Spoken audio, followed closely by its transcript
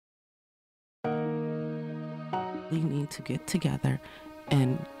desperately need to get together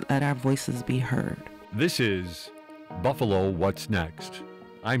and let our voices be heard. This is Buffalo What's Next.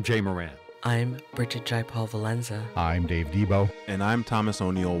 I'm Jay Moran. I'm Bridget Jaipal Valenza. I'm Dave Debo. And I'm Thomas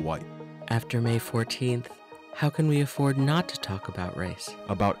O'Neill White. After May 14th, how can we afford not to talk about race?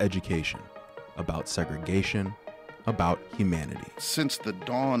 About education, about segregation, about humanity. Since the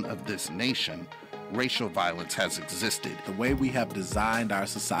dawn of this nation, racial violence has existed. The way we have designed our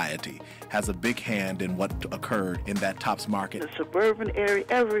society has a big hand in what occurred in that Tops Market. The suburban area,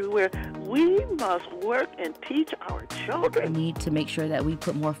 everywhere, we must work and teach our children. We need to make sure that we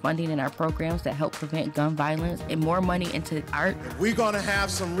put more funding in our programs that help prevent gun violence and more money into art. If we're going to have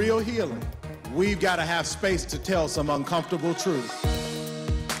some real healing, we've got to have space to tell some uncomfortable truth.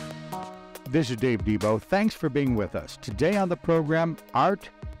 This is Dave Debo. Thanks for being with us. Today on the program, art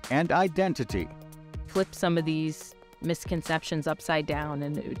and identity. Flip some of these misconceptions upside down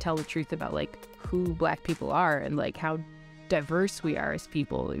and tell the truth about like who Black people are and like how diverse we are as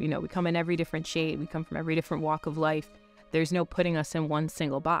people. You know, we come in every different shade. We come from every different walk of life. There's no putting us in one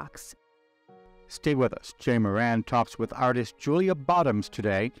single box. Stay with us. Jay Moran talks with artist Julia Bottoms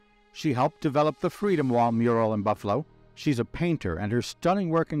today. She helped develop the Freedom Wall mural in Buffalo. She's a painter, and her stunning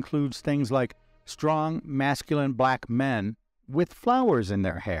work includes things like strong, masculine Black men with flowers in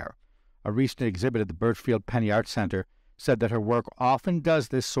their hair. A recent exhibit at the Birchfield Penny Art Center said that her work often does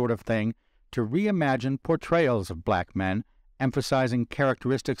this sort of thing to reimagine portrayals of Black men, emphasizing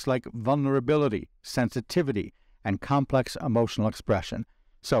characteristics like vulnerability, sensitivity, and complex emotional expression.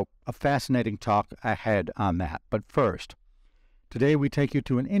 So, a fascinating talk ahead on that. But first, today we take you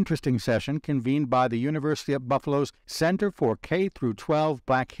to an interesting session convened by the University of Buffalo's Center for K-12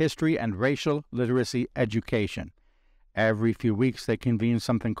 Black History and Racial Literacy Education. Every few weeks, they convene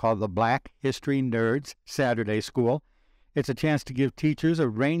something called the Black History Nerds Saturday School. It's a chance to give teachers a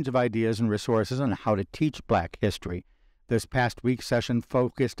range of ideas and resources on how to teach Black history. This past week's session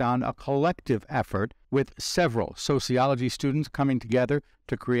focused on a collective effort with several sociology students coming together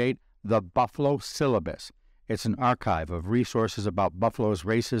to create the Buffalo Syllabus. It's an archive of resources about Buffalo's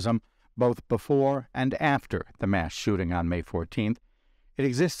racism both before and after the mass shooting on May 14th. It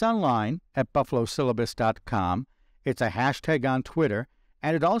exists online at buffalosyllabus.com. It's a hashtag on Twitter,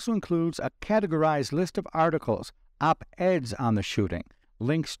 and it also includes a categorized list of articles, op-eds on the shooting,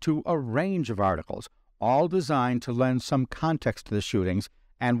 links to a range of articles, all designed to lend some context to the shootings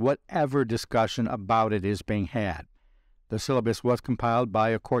and whatever discussion about it is being had. The syllabus was compiled by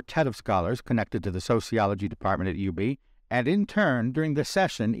a quartet of scholars connected to the sociology department at UB, and in turn, during the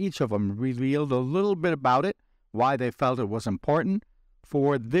session, each of them revealed a little bit about it, why they felt it was important.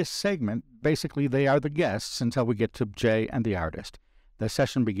 For this segment, basically they are the guests until we get to Jay and the artist. The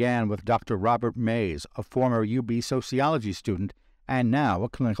session began with Dr. Robert Mays, a former UB sociology student and now a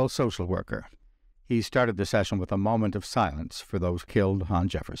clinical social worker. He started the session with a moment of silence for those killed on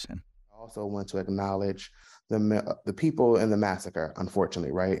Jefferson. I also want to acknowledge the people in the massacre,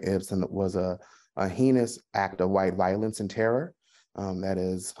 unfortunately, right? It was a heinous act of white violence and terror. That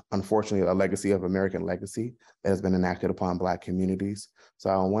is, unfortunately, a legacy of American legacy that has been enacted upon Black communities. So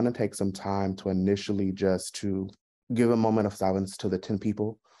I want to take some time to initially just to give a moment of silence to the 10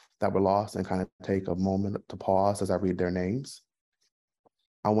 people that were lost and kind of take a moment to pause as I read their names.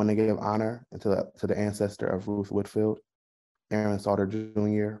 I want to give honor to the ancestor of Ruth Whitfield, Aaron Salter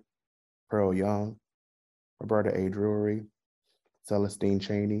Jr., Pearl Young, Roberta A. Drury, Celestine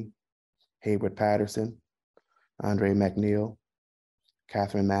Cheney, Hayward Patterson, Andre McNeil,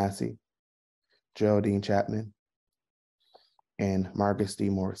 Catherine Massey, Geraldine Chapman, and Marcus D.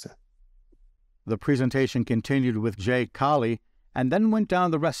 Morrison. The presentation continued with Jay Colley and then went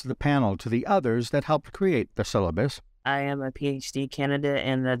down the rest of the panel to the others that helped create the syllabus. I am a PhD candidate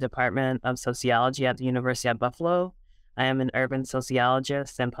in the Department of Sociology at the University of Buffalo. I am an urban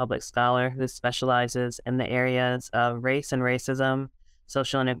sociologist and public scholar who specializes in the areas of race and racism,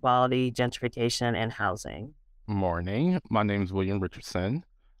 social inequality, gentrification, and housing. Morning. My name is William Richardson.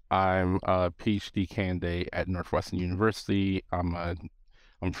 I'm a PhD candidate at Northwestern University. I'm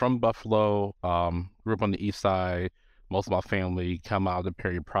from Buffalo, grew up on the east side. Most of my family come out of the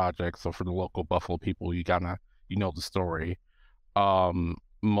Perry Project. So for the local Buffalo people, you know the story.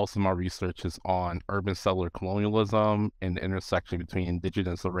 Most of my research is on urban settler colonialism and the intersection between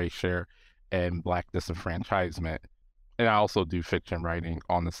indigenous erasure and Black disenfranchisement. And I also do fiction writing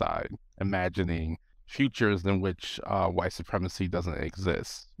on the side, imagining futures in which white supremacy doesn't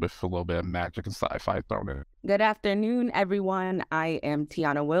exist, with a little bit of magic and sci-fi thrown in. Good afternoon, everyone. I am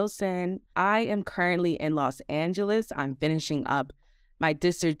Tiana Wilson. I am currently in Los Angeles. I'm finishing up my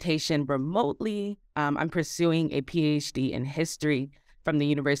dissertation remotely. I'm pursuing a PhD in history from the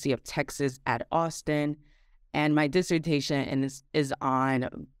University of Texas at Austin. And my dissertation is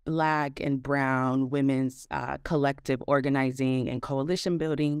on Black and Brown women's collective organizing and coalition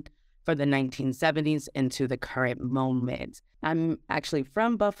building for the 1970s into the current moment. I'm actually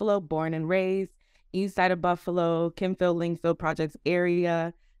from Buffalo, born and raised, east side of Buffalo, Kenfield, Linkfield Projects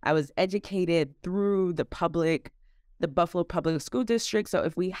area. I was educated through the Buffalo Public School District. So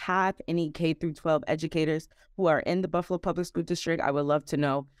if we have any K through 12 educators who are in the Buffalo Public School District, I would love to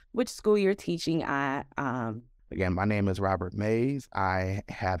know which school you're teaching at. Again, my name is Robert Mays. I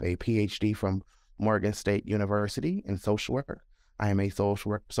have a PhD from Morgan State University in social work. I am a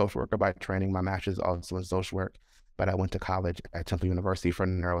social worker by training. My master's is also in social work, but I went to college at Temple University for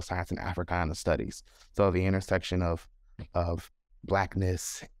neuroscience and Africana studies. So the intersection of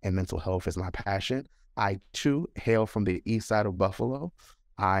Blackness and mental health is my passion. I too hail from the east side of Buffalo.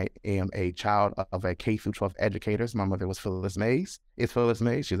 I am a child of a K through 12 educators. My mother was Phyllis Mays. It's Phyllis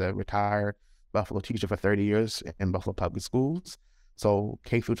Mays. She's a retired Buffalo teacher for 30 years in Buffalo Public Schools. So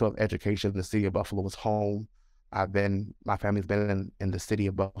K through 12 education in the city of Buffalo was home. My family's been in the city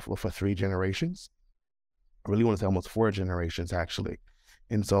of Buffalo for 3 generations. I really want to say almost 4 generations, actually.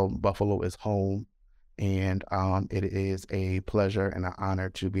 And so Buffalo is home, and it is a pleasure and an honor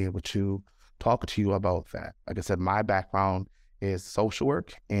to be able to talk to you about that. Like I said, my background is social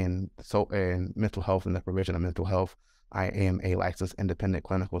work and mental health and the provision of mental health. I am a licensed independent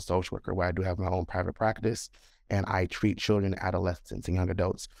clinical social worker where I do have my own private practice, and I treat children, adolescents, and young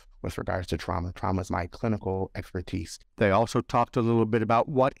adults with regards to trauma. Trauma is my clinical expertise. They also talked a little bit about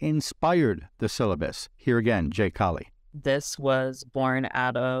what inspired the syllabus. Here again, Jay Colley. This was born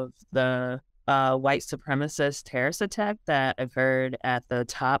out of the white supremacist terrorist attack that occurred at the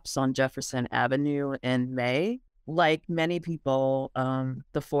Tops on Jefferson Avenue in May. Like many people,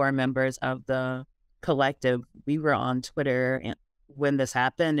 the 4 members of the collective, we were on Twitter when this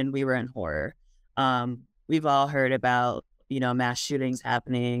happened, and we were in horror. We've all heard about, mass shootings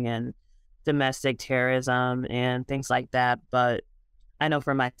happening and domestic terrorism and things like that. But I know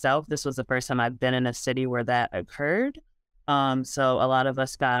for myself, this was the first time I've been in a city where that occurred. So a lot of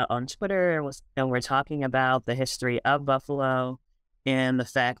us got on Twitter and we're talking about the history of Buffalo and the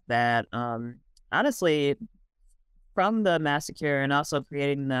fact that, honestly, from the massacre and also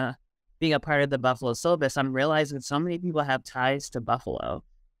being a part of the Buffalo Syllabus, I'm realizing so many people have ties to Buffalo.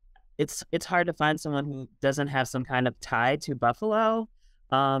 It's hard to find someone who doesn't have some kind of tie to Buffalo.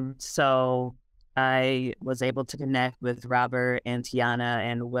 So I was able to connect with Robert and Tiana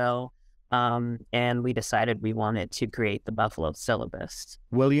and Will, and we decided we wanted to create the Buffalo Syllabus.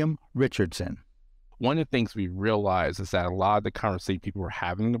 William Richardson. One of the things we realized is that a lot of the conversation people were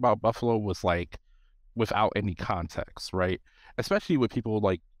having about Buffalo was like without any context, right? Especially with people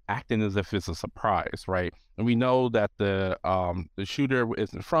like acting as if it's a surprise, right? And we know that the shooter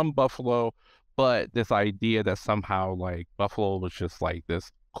isn't from Buffalo, but this idea that somehow like Buffalo was just like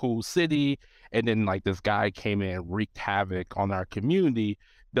this cool city, and then like this guy came in and wreaked havoc on our community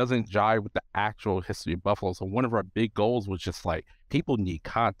doesn't jive with the actual history of Buffalo. So one of our big goals was just like, people need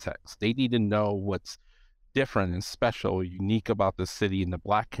context. They need to know what's different and special, unique about the city and the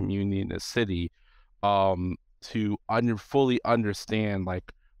Black community in the city, to fully understand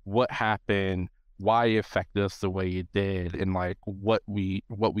like what happened, why it affected us the way it did, and like what we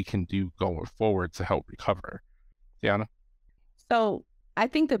can do going forward to help recover. Tiana? So I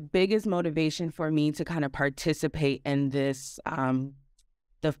think the biggest motivation for me to kind of participate in this,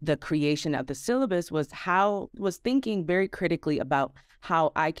 the creation of the syllabus was thinking very critically about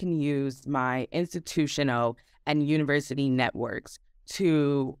how I can use my institutional and university networks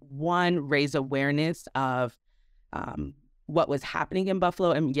to, one, raise awareness of what was happening in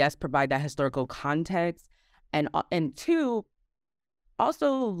Buffalo, and yes, provide that historical context, and 2,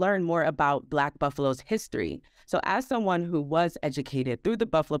 also learn more about Black Buffalo's history. So as someone who was educated through the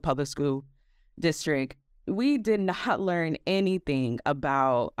Buffalo Public School District, we did not learn anything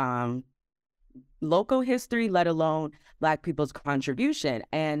about local history, let alone Black people's contribution.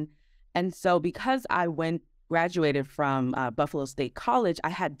 And so because I graduated from Buffalo State College,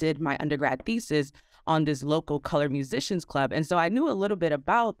 I did my undergrad thesis on this local color musicians club. And so I knew a little bit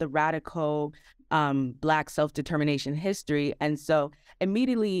about the radical Black self-determination history. And so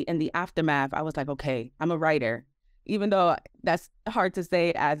immediately in the aftermath, I was like, okay, I'm a writer. Even though that's hard to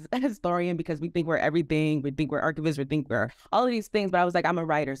say as a historian, because we think we're everything, we think we're archivists, we think we're all of these things, but I was like, I'm a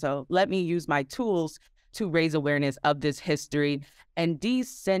writer. So let me use my tools to raise awareness of this history and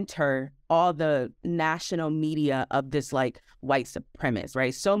decenter all the national media of this like white supremacist,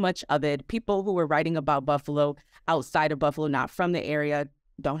 right? So much of it, people who were writing about Buffalo outside of Buffalo, not from the area,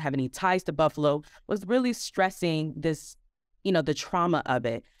 don't have any ties to Buffalo, was really stressing this, the trauma of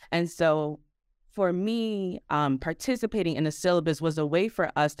it. And so for me, participating in the syllabus was a way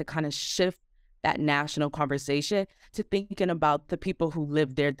for us to kind of shift that national conversation to thinking about the people who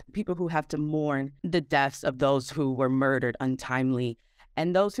live there, the people who have to mourn the deaths of those who were murdered untimely,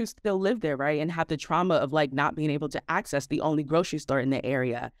 and those who still live there, right? And have the trauma of like not being able to access the only grocery store in the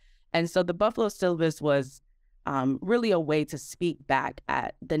area. And so the Buffalo Syllabus was really a way to speak back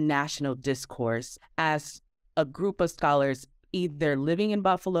at the national discourse as a group of scholars either living in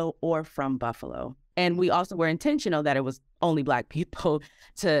Buffalo or from Buffalo. And we also were intentional that it was only Black people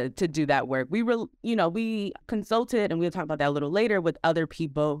to do that work. We consulted, and we'll talk about that a little later, with other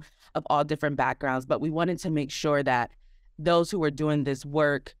people of all different backgrounds, but we wanted to make sure that those who were doing this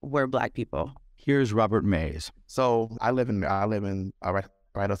work were Black people. Here's Robert Mays. So I live in right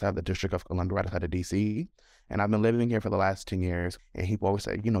outside the District of Columbia, right outside of DC. And I've been living here for the last 10 years. And people always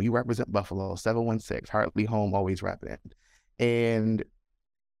say, you represent Buffalo, 716, hardly home, always repping.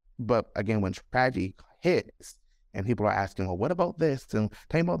 But again, when tragedy hits and people are asking, well, what about this? And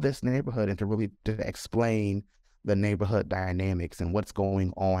tell me about this neighborhood, and to explain the neighborhood dynamics and what's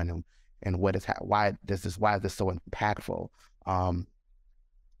going on and why is this so impactful?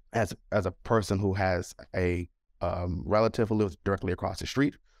 As a person who has a relative who lives directly across the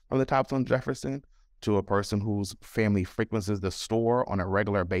street from the Tops on Jefferson, to a person whose family frequents the store on a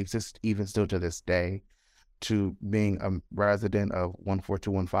regular basis, even still to this day, to being a resident of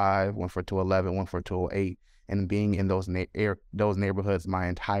 14215, 14211, 14208, and being in those neighborhoods my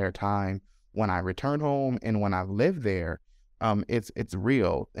entire time when I return home and when I've lived there, it's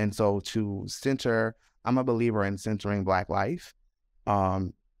real. And so I'm a believer in centering Black life.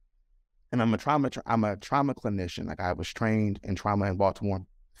 And I'm a trauma clinician. Like, I was trained in trauma in Baltimore,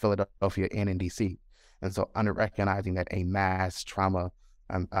 Philadelphia, and in DC. And so under recognizing that a mass trauma,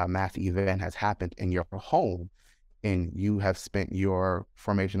 a mass event has happened in your home, and you have spent your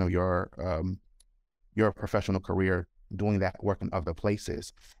formation of your professional career doing that work in other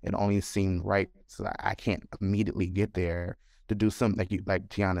places, it only seemed right. So I can't immediately get there to do something like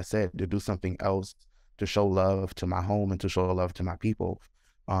Tiana said, to do something else, to show love to my home and to show love to my people,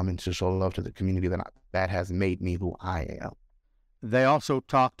 and to show love to the community that has made me who I am. They also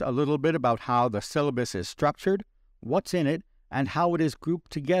talked a little bit about how the syllabus is structured, what's in it, and how it is grouped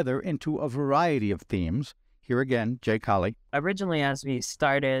together into a variety of themes. Here again, Jay Colley. Originally, as we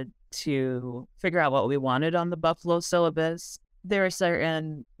started to figure out what we wanted on the Buffalo syllabus, there are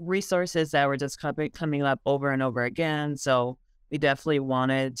certain resources that were just coming up over and over again. So we definitely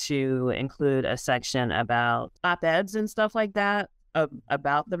wanted to include a section about op-eds and stuff like that,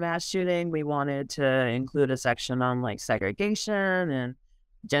 about the mass shooting. We wanted to include a section on like segregation and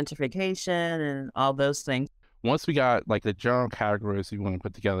gentrification and all those things. Once we got like the general categories we want to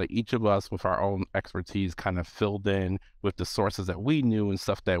put together, each of us with our own expertise kind of filled in with the sources that we knew and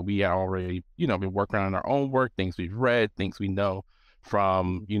stuff that we had already, been working on our own work, things we've read, things we know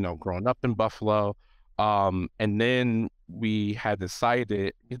from, growing up in Buffalo. And then we had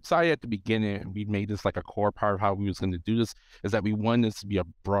decided at the beginning, we made this like a core part of how we was going to do this, is that we wanted this to be a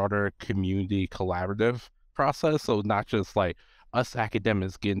broader community collaborative process. So not just like us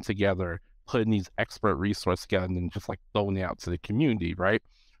academics getting together, putting these expert resources together and then just like throwing it out to the community, right?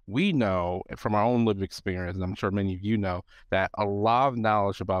 We know from our own lived experience, and I'm sure many of you know, that a lot of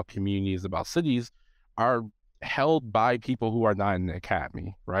knowledge about communities, about cities, are held by people who are not in the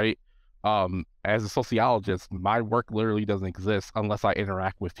academy, right? As a sociologist, my work literally doesn't exist unless I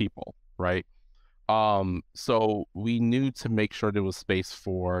interact with people, right? So we knew to make sure there was space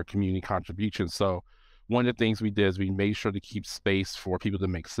for community contribution. So one of the things we did is we made sure to keep space for people to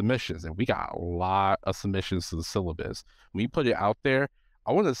make submissions, and we got a lot of submissions to the syllabus. When we put it out there,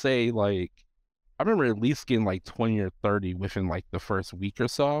 I want to say, like, I remember at least getting like 20 or 30 within like the first week or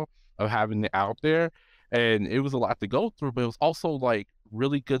so of having it out there, and it was a lot to go through, but it was also like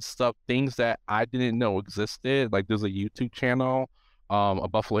really good stuff, things that I didn't know existed. Like, there's a YouTube channel, a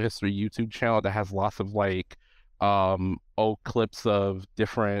Buffalo History YouTube channel that has lots of like old clips of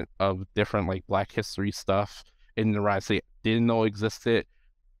different like Black history stuff in the United States. Didn't know existed.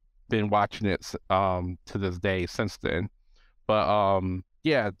 Been watching it to this day since then. But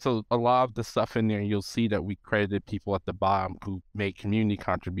yeah, so a lot of the stuff in there, you'll see that we credited people at the bottom who made community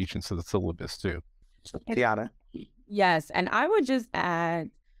contributions to the syllabus too. Tiana. Yes, and I would just add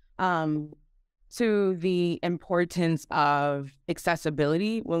to the importance of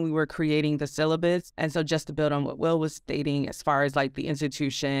accessibility when we were creating the syllabus. And so just to build on what Will was stating, as far as like the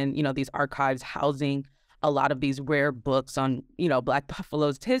institution, these archives housing a lot of these rare books on, Black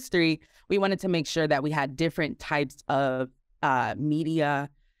Buffalo's history, we wanted to make sure that we had different types of media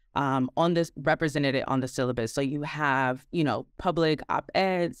on this represented on the syllabus. So you have, public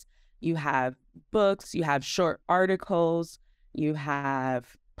op-eds, You have books, you have short articles, you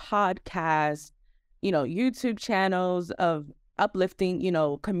have podcasts, YouTube channels of uplifting,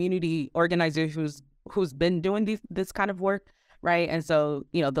 community organizers who's been doing this kind of work, right? And so,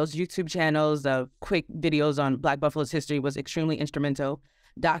 those YouTube channels of quick videos on Black Buffalo's history was extremely instrumental.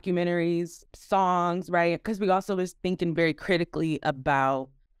 Documentaries, songs, right? Because we also was thinking very critically about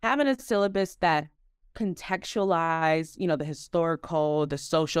having a syllabus that contextualize, the historical, the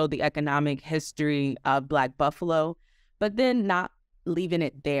social, the economic history of Black Buffalo, but then not leaving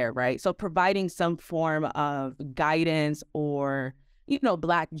it there, right? So providing some form of guidance or,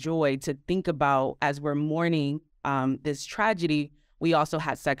 Black joy to think about as we're mourning this tragedy. We also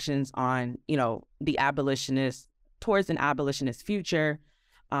had sections on, the abolitionist, towards an abolitionist future,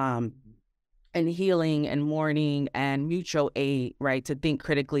 and healing and mourning and mutual aid, right? To think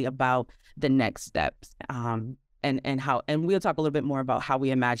critically about the next steps, and we'll talk a little bit more about how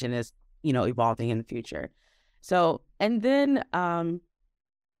we imagine this, evolving in the future. So, and then, and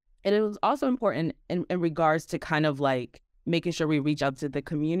it was also important in regards to kind of like making sure we reach out to the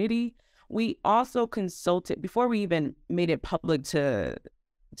community. We also consulted before we even made it public to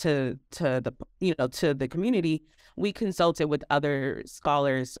the community. We consulted with other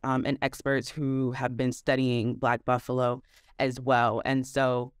scholars and experts who have been studying Black Buffalo as well. And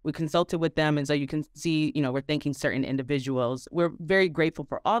so we consulted with them. And so you can see, we're thanking certain individuals. We're very grateful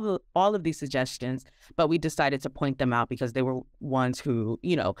for all of these suggestions, but we decided to point them out because they were ones who,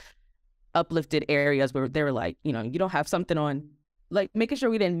 uplifted areas where they were like, you don't have something on, like making sure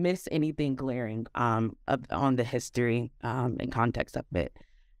we didn't miss anything glaring on the history and context of it.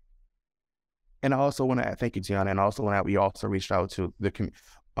 And I also want to thank you, Tiana. And also we also reached out to the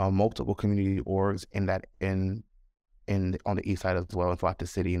multiple community orgs on the east side as well, and throughout the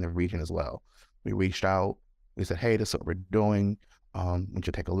city and the region as well. We reached out. We said, "Hey, this is what we're doing. We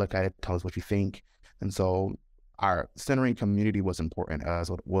should take a look at it. Tell us what you think." And so our centering community was important, as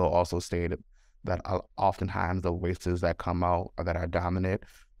Will also stated, that oftentimes the voices that come out or that are dominant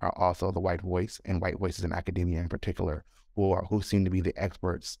are also the white voice, and white voices in academia in particular, who seem to be the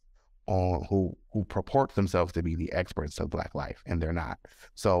experts on who purport themselves to be the experts of Black life, and they're not.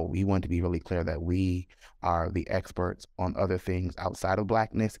 So we want to be really clear that we are the experts on other things outside of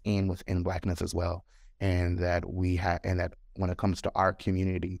Blackness and within Blackness as well, and that that when it comes to our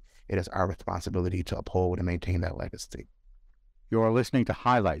community, it is our responsibility to uphold and maintain that legacy. You're listening to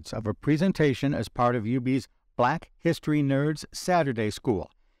highlights of a presentation as part of UB's Black History Nerds Saturday School.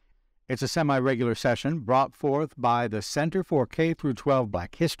 It's a semi-regular session brought forth by the Center for K-12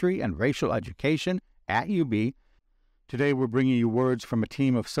 Black History and Racial Education at UB. Today we're bringing you words from a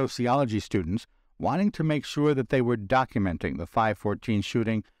team of sociology students wanting to make sure that they were documenting the 514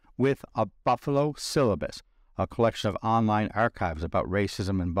 shooting with a Buffalo Syllabus, a collection of online archives about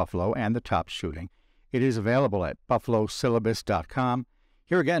racism in Buffalo and the Tops shooting. It is available at buffalosyllabus.com.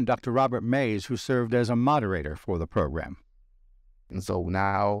 Here again, Dr. Robert Mays, who served as a moderator for the program. And so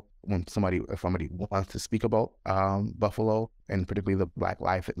now, if somebody wants to speak about Buffalo, and particularly the Black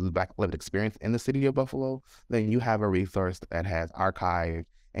life, Black lived experience in the city of Buffalo, then you have a resource that has archived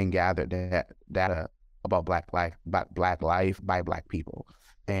and gathered data about Black life by Black people,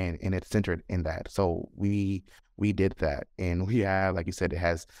 and it's centered in that. So we did that, and we have, like you said, it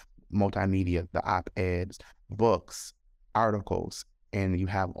has multimedia, the op-eds, books, articles, and you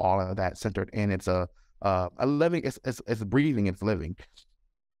have all of that centered, and it's a living, it's breathing, it's living.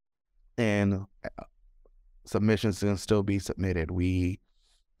 And submissions can still be submitted. We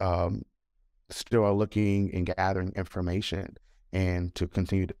still are looking and gathering information and to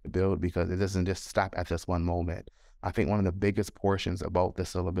continue to build, because it doesn't just stop at this one moment. I think one of the biggest portions about the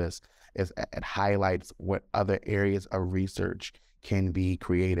syllabus is it highlights what other areas of research can be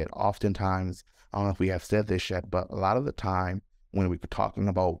created. Oftentimes, I don't know if we have said this yet, but a lot of the time when we're talking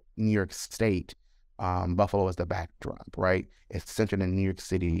about New York State, Buffalo is the backdrop, right? It's centered in New York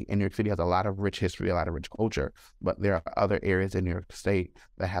City, and New York City has a lot of rich history, a lot of rich culture, but there are other areas in New York State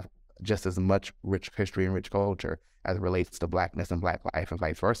that have just as much rich history and rich culture as it relates to Blackness and Black life and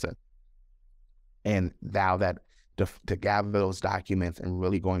vice versa. And now that to gather those documents and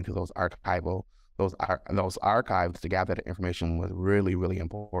really going to those those archives to gather the information was really, really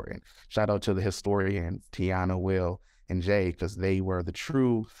important. Shout out to the historians, Tiana, Will, and Jay, because they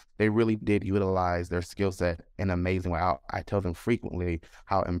really did utilize their skill set in an amazing way. I tell them frequently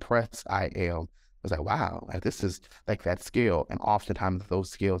how impressed I am. I was like, wow, like this is like that skill. And oftentimes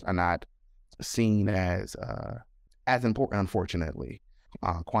those skills are not seen as important, unfortunately.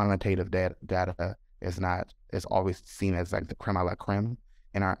 Quantitative data is always seen as like the creme a la creme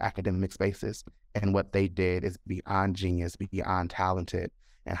in our academic spaces. And what they did is beyond genius, beyond talented,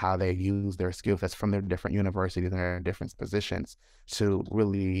 and how they use their skill sets from their different universities and their different positions to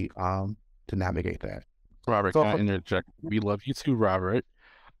really to navigate that. Robert, So, can I interject? We love you too, Robert.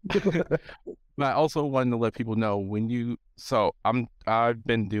 But I also wanted to let people know I've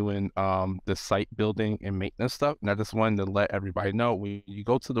been doing the site building and maintenance stuff, and I just wanted to let everybody know when you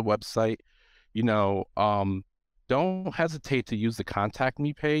go to the website, don't hesitate to use the contact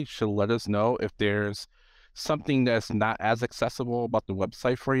me page to let us know if there's something that's not as accessible about the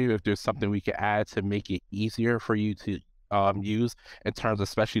website for you, if there's something we can add to make it easier for you to use in terms,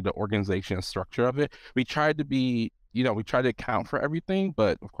 especially the organization and structure of it. We try to account for everything,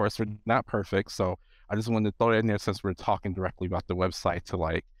 but of course we're not perfect. So I just wanted to throw it in there since we're talking directly about the website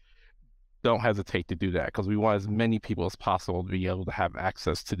to don't hesitate to do that, because we want as many people as possible to be able to have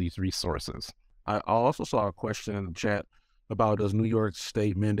access to these resources. I also saw a question in the chat about, does New York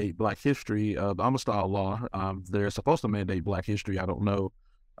State mandate Black history? I'm a style law. They're supposed to mandate Black history. I don't know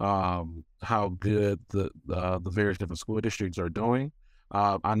how good the various different school districts are doing.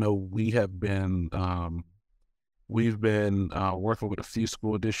 I know we've been working with a few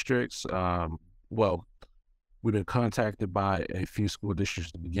school districts. We've been contacted by a few school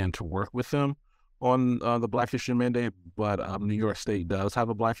districts to begin to work with them on the Black History Mandate, but New York State does have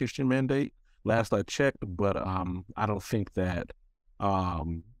a Black History Mandate. Last I checked, but I don't think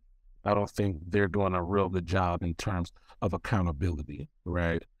they're doing a real good job in terms of accountability,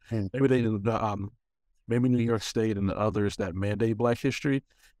 right? Maybe New York State and the others that mandate Black history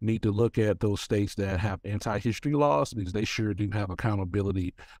need to look at those states that have anti-history laws, because they sure do have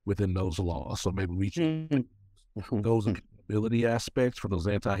accountability within those laws. So maybe we can those accountability aspects for those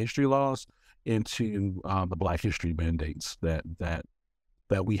anti-history laws into the Black history mandates that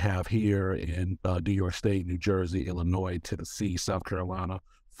we have here in New York State, New Jersey, Illinois, Tennessee, South Carolina,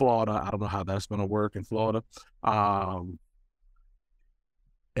 Florida. I don't know how that's going to work in Florida.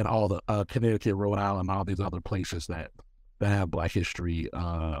 And all the Connecticut, Rhode Island, all these other places that have Black history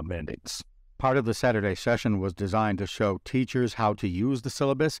mandates. Part of the Saturday session was designed to show teachers how to use the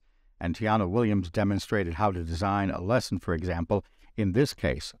syllabus, and Tiana Williams demonstrated how to design a lesson, for example, in this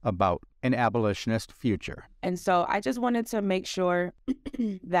case, about an abolitionist future. And so I just wanted to make sure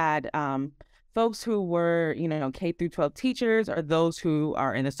that folks who were, K through 12 teachers, or those who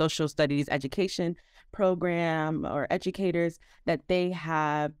are in the social studies education program or educators, that they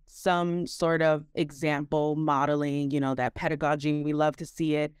have some sort of example modeling, that pedagogy, we love to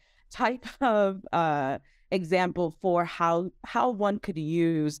see it, type of example for how one could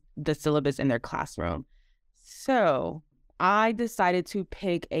use the syllabus in their classroom. So I decided to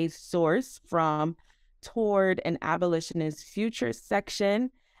pick a source from Toward an Abolitionist Future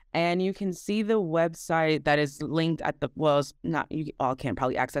section, and you can see the website that is linked at you all can't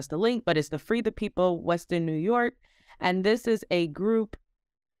probably access the link, but it's the Free the People, Western New York. And this is a group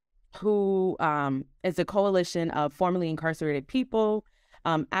who is a coalition of formerly incarcerated people,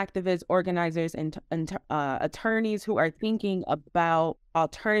 activists, organizers, and attorneys who are thinking about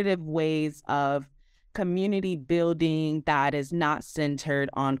alternative ways of community building that is not centered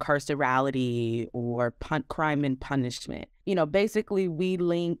on carcerality or crime and punishment. Basically, we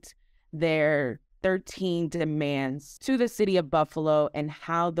linked their 13 demands to the city of Buffalo and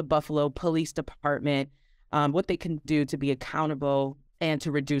how the Buffalo Police Department, what they can do to be accountable and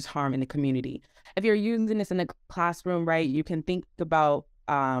to reduce harm in the community. If you're using this in a classroom, right, you can think about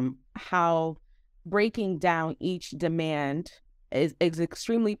how breaking down each demand is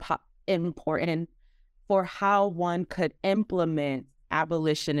extremely important for how one could implement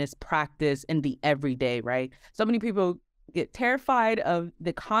abolitionist practice in the everyday, right? So many people get terrified of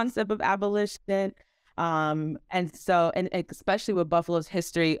the concept of abolition. And especially with Buffalo's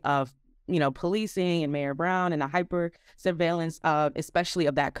history of, policing and Mayor Brown and a hyper surveillance of, especially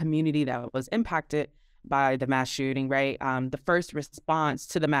of that community that was impacted by the mass shooting, right? The first response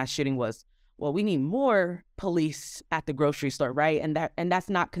to the mass shooting was, well, we need more police at the grocery store, right? And that's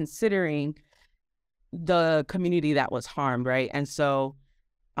not considering the community that was harmed, right? And so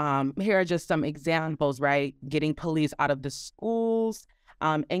here are just some examples, right? Getting police out of the schools,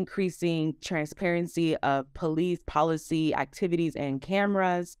 increasing transparency of police policy activities and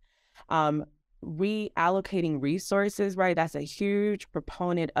cameras, reallocating resources, right? That's a huge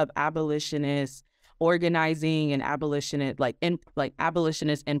proponent of abolitionist organizing and abolitionist,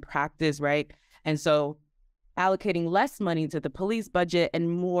 abolitionists in practice, right? And so allocating less money to the police budget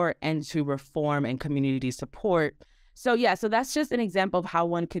and more into reform and community support. So that's just an example of how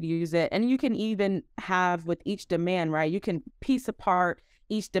one could use it. And you can even have with each demand, right? You can piece apart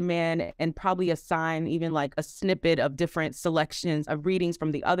each demand and probably assign even like a snippet of different selections of readings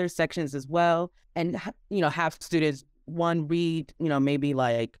from the other sections as well. And, have students one read, maybe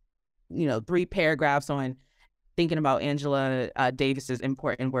like, 3 paragraphs on thinking about Angela Davis's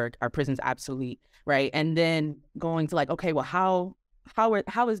important work, Our Prisons Obsolete, right? And then going to like, okay, well, how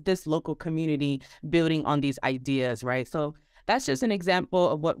is this local community building on these ideas, right? So that's just an example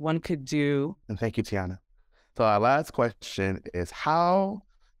of what one could do. And thank you, Tiana. So our last question is, how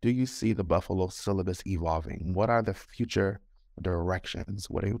do you see the Buffalo syllabus evolving? What are the future directions?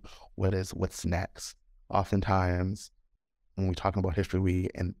 What's next? Oftentimes, when we're talking about history, we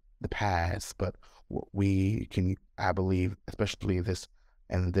in the past, but we can, I believe, especially this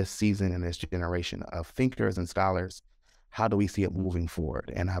season and this generation of thinkers and scholars, how do we see it moving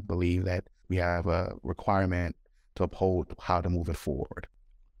forward? And I believe that we have a requirement to uphold how to move it forward.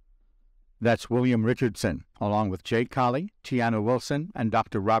 That's William Richardson, along with Jay Colley, Tiana Wilson, and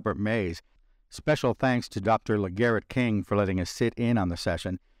Dr. Robert Mays. Special thanks to Dr. LeGarrette King for letting us sit in on the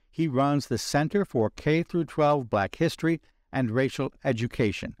session. He runs the Center for K-12 Black History and Racial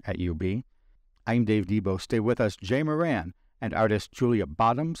Education at UB. I'm Dave Debo. Stay with us. Jay Moran and artist Julia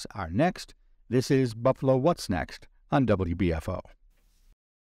Bottoms are next. This is Buffalo What's Next on WBFO.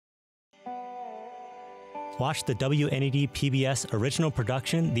 Watch the WNED PBS original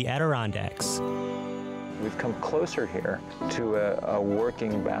production, The Adirondacks. We've come closer here to a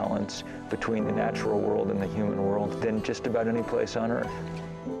working balance between the natural world and the human world than just about any place on Earth.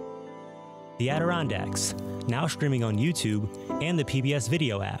 The Adirondacks, now streaming on YouTube and the PBS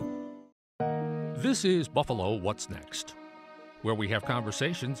video app. This is Buffalo What's Next, where we have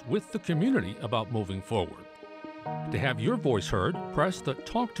conversations with the community about moving forward. To have your voice heard, press the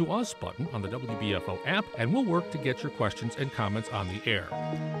Talk to Us button on the WBFO app, and we'll work to get your questions and comments on the air.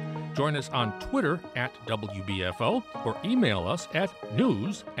 Join us on Twitter at WBFO or email us at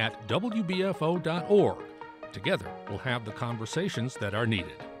news@wbfo.org. Together, we'll have the conversations that are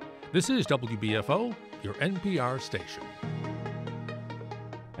needed. This is WBFO, your NPR station.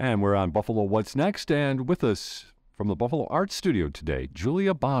 And we're on Buffalo What's Next, and with us from the Buffalo Art Studio today,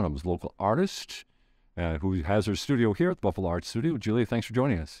 Julia Bottoms, local artist, who has her studio here at the Buffalo Art Studio. Julia, thanks for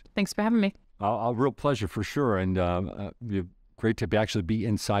joining us. Thanks for having me. A real pleasure for sure, and great to actually be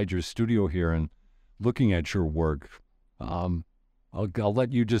inside your studio here and looking at your work. I'll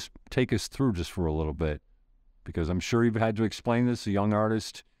let you just take us through just for a little bit, because I'm sure you've had to explain this, a young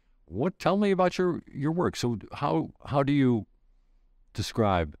artist. Tell me about your work. So how do you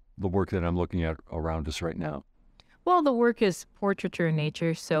describe the work that I'm looking at around us right now? Well, the work is portraiture in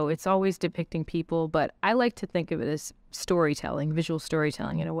nature, so it's always depicting people, but I like to think of it as storytelling, visual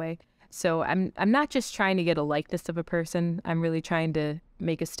storytelling in a way. So I'm not just trying to get a likeness of a person. I'm really trying to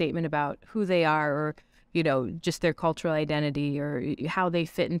make a statement about who they are, or, just their cultural identity, or how they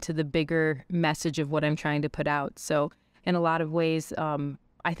fit into the bigger message of what I'm trying to put out. So in a lot of ways,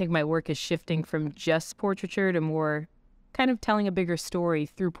 I think my work is shifting from just portraiture to more kind of telling a bigger story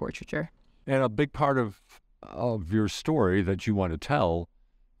through portraiture. And a big part of your story that you want to tell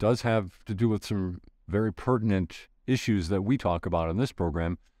does have to do with some very pertinent issues that we talk about in this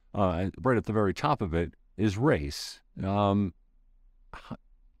program. Right at the very top of it is race. Can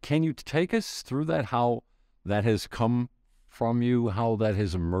you take us through that, how that has come from you, how that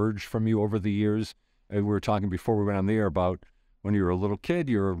has emerged from you over the years? And we were talking before we went on the air about when you were a little kid,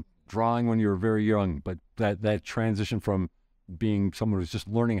 you were drawing when you were very young, but that transition from being someone who's just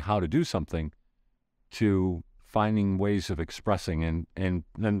learning how to do something to finding ways of expressing and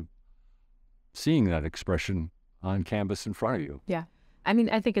then seeing that expression on canvas in front of you. Yeah. I mean,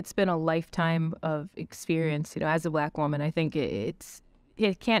 I think it's been a lifetime of experience, as a Black woman. I think it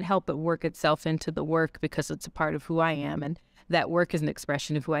can't help but work itself into the work because it's a part of who I am. And that work is an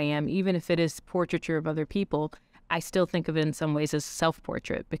expression of who I am. Even if it is portraiture of other people, I still think of it in some ways as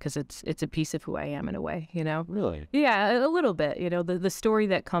self-portrait because it's a piece of who I am in a way, Really? Yeah, a little bit. The story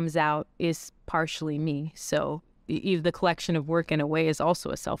that comes out is partially me. So the collection of work in a way is also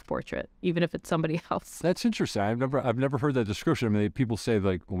a self-portrait, even if it's somebody else. That's interesting. I've never heard that description. I mean, people say,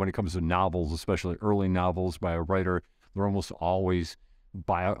 like, when it comes to novels, especially early novels by a writer, they're almost always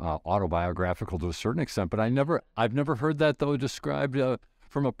autobiographical to a certain extent. But I've never heard that, though, described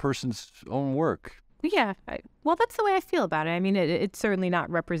from a person's own work. Yeah, well, that's the way I feel about it. I mean, it's certainly not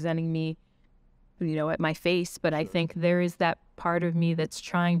representing me, at my face, but I think there is that part of me that's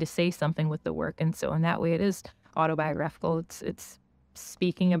trying to say something with the work, and so in that way, it is autobiographical. It's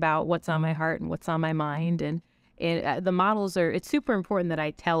speaking about what's on my heart and what's on my mind, and the models it's super important that I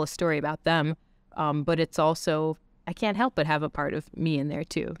tell a story about them, but it's also, I can't help but have a part of me in there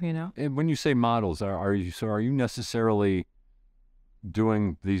too, And when you say models, are you necessarily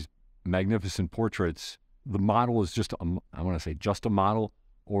doing these magnificent portraits? The model is just just a model,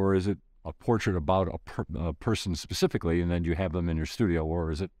 or is it a portrait about a person specifically, and then you have them in your studio,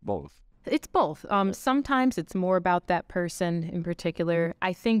 or is it both? It's both. Sometimes it's more about that person in particular.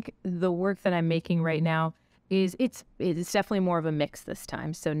 I think the work that I'm making right now it's definitely more of a mix this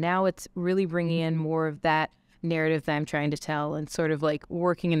time. So now it's really bringing in more of that narrative that I'm trying to tell and sort of like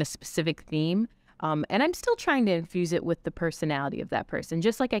working in a specific theme. And I'm still trying to infuse it with the personality of that person.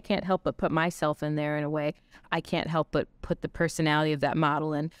 Just like I can't help but put myself in there in a way, I can't help but put the personality of that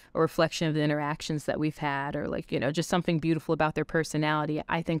model in, a reflection of the interactions that we've had, or like, just something beautiful about their personality,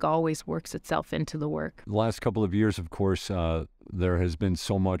 I think always works itself into the work. The last couple of years, of course, there has been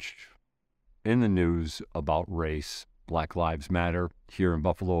so much in the news about race. Black Lives Matter here in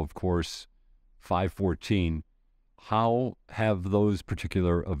Buffalo, of course, 5/14. How have those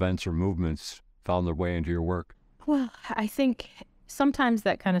particular events or movements found their way into your work? Well, I think sometimes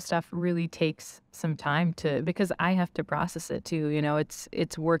that kind of stuff really takes some time because I have to process it too.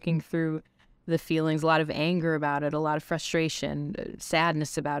 It's working through the feelings, a lot of anger about it, a lot of frustration,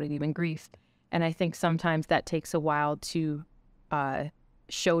 sadness about it, even grief. And I think sometimes that takes a while to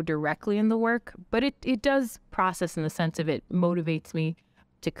show directly in the work, but it does process in the sense of it motivates me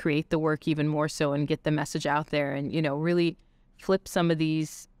to create the work even more so and get the message out there and, really flip some of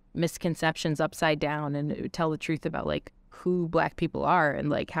these misconceptions upside down and tell the truth about like who Black people are and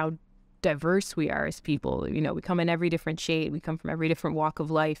like how diverse we are as people. We come in every different shade. We come from every different walk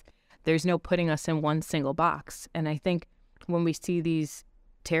of life. There's no putting us in one single box. And I think when we see these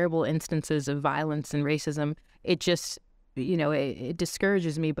terrible instances of violence and racism, it just, it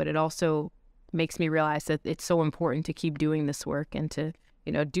discourages me, but it also makes me realize that it's so important to keep doing this work and to,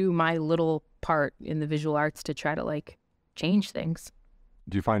 do my little part in the visual arts to try to like change things.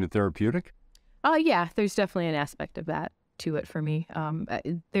 Do you find it therapeutic? Yeah, there's definitely an aspect of that to it for me.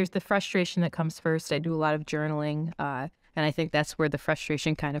 There's the frustration that comes first. I do a lot of journaling, and I think that's where the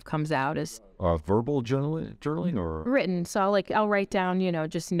frustration kind of comes out is verbal journaling or written. So I'll write down,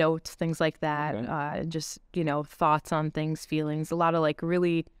 just notes, things like that. Okay. Just, thoughts on things, feelings, a lot of like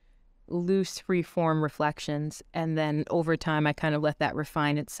really loose, free form reflections. And then over time, I kind of let that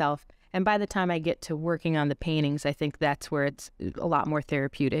refine itself. And by the time I get to working on the paintings, I think that's where it's a lot more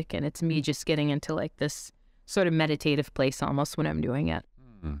therapeutic. And it's me just getting into like this sort of meditative place almost when I'm doing it.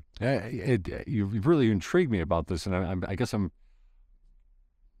 You've really intrigued me about this. And I guess I'm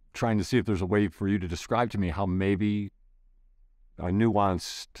trying to see if there's a way for you to describe to me how maybe a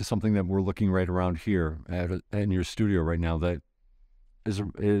nuance to something that we're looking right around here in your studio right now that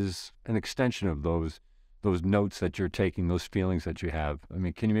is an extension of those notes that you're taking, those feelings that you have. I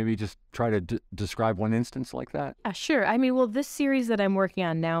mean, can you maybe just try to describe one instance like that? Sure. I mean, well, this series that I'm working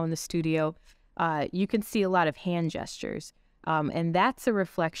on now in the studio, you can see a lot of hand gestures. And that's a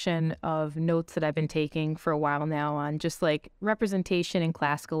reflection of notes that I've been taking for a while now on just like representation in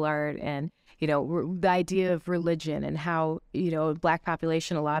classical art and, the idea of religion and how, Black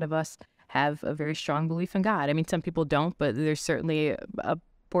population, a lot of us have a very strong belief in God. I mean, some people don't, but there's certainly a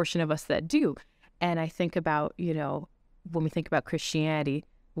portion of us that do. And I think about, when we think about Christianity,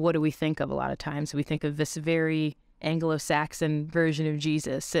 what do we think of a lot of times? We think of this very Anglo-Saxon version of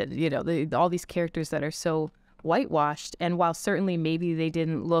Jesus, and, all these characters that are so whitewashed. And while certainly maybe they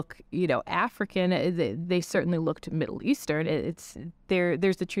didn't look, African, they certainly looked Middle Eastern.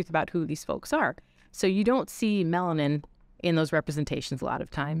 There's the truth about who these folks are. So you don't see melanin in those representations a lot of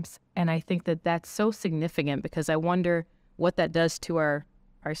times. And I think that that's so significant because I wonder what that does to our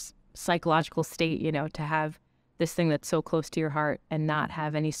psychological state, to have this thing that's so close to your heart and not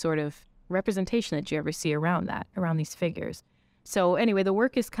have any sort of representation that you ever see around these figures. So anyway, the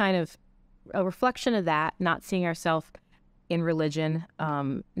work is kind of a reflection of that, not seeing ourselves in religion,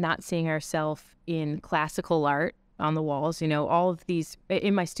 not seeing ourselves in classical art on the walls. All of these,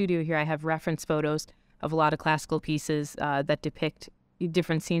 in my studio here, I have reference photos of a lot of classical pieces that depict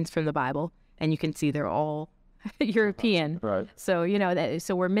different scenes from the Bible, and you can see they're all European. Right. So,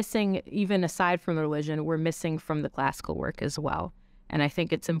 so we're missing, even aside from the religion, we're missing from the classical work as well. And I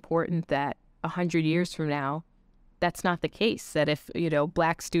think it's important that 100 years from now, that's not the case, that if,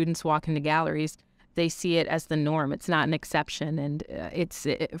 Black students walk into galleries, they see it as the norm. It's not an exception. And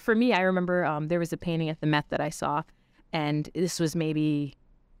for me, I remember there was a painting at the Met that I saw, and this was maybe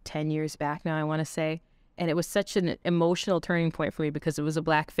 10 years back now, I want to say. And it was such an emotional turning point for me because it was a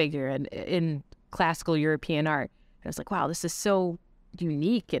Black figure and in classical European art. And I was like, wow, this is so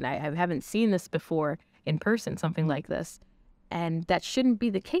unique. And I haven't seen this before in person, something like this. And that shouldn't be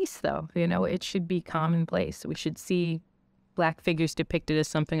the case, though. It should be commonplace. We should see Black figures depicted as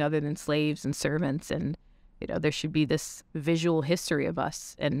something other than slaves and servants. And, there should be this visual history of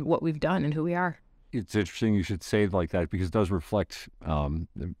us and what we've done and who we are. It's interesting you should say it like that because it does reflect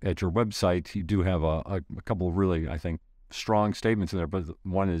at your website. You do have a couple of really, I think, strong statements in there. But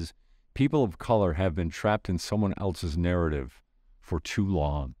one is people of color have been trapped in someone else's narrative for too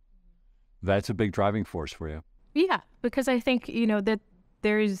long. That's a big driving force for you. Yeah, because I think, that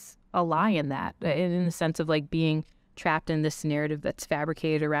there's a lie in that, in the sense of like being trapped in this narrative that's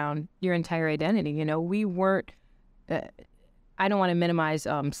fabricated around your entire identity. We weren't, I don't want to minimize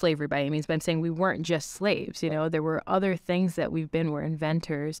slavery by any means, but I'm saying we weren't just slaves. There were other things that we've been. We're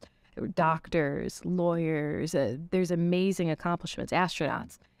inventors, doctors, lawyers. There's amazing accomplishments,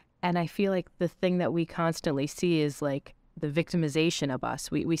 astronauts. And I feel like the thing that we constantly see is like the victimization of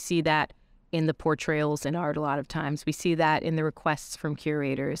us. We see that in the portrayals in art a lot of times. We see that in the requests from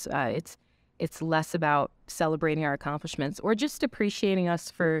curators. It's less about celebrating our accomplishments or just appreciating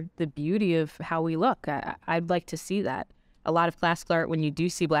us for the beauty of how we look. I'd like to see that. A lot of classical art, when you do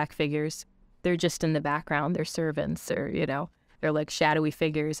see Black figures, they're just in the background. They're servants or, they're like shadowy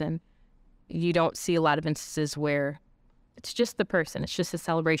figures. And you don't see a lot of instances where it's just the person. It's just a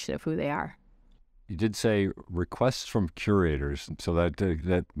celebration of who they are. You did say requests from curators, so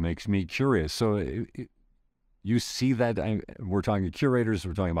that makes me curious. So you see that we're talking curators,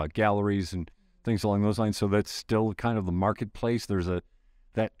 we're talking about galleries and things along those lines. So that's still kind of the marketplace. There's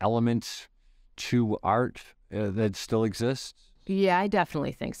that element to art that still exists. Yeah, I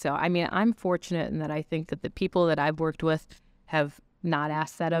definitely think so. I mean, I'm fortunate in that I think that the people that I've worked with have not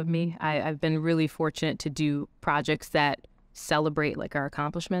asked that of me. I've been really fortunate to do projects that celebrate like our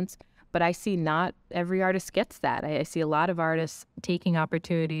accomplishments. But I see not every artist gets that. I see a lot of artists taking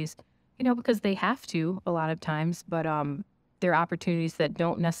opportunities, because they have to a lot of times, but they're opportunities that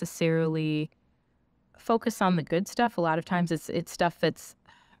don't necessarily focus on the good stuff. A lot of times it's stuff that's,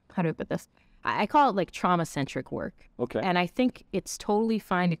 how do I put this? I call it like trauma-centric work. Okay. And I think it's totally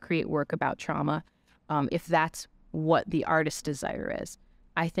fine to create work about trauma if that's what the artist's desire is.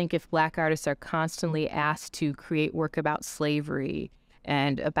 I think if Black artists are constantly asked to create work about slavery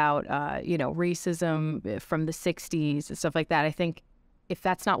and about, racism from the 60s and stuff like that, I think if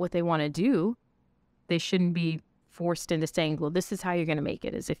that's not what they want to do, they shouldn't be forced into saying, well, this is how you're going to make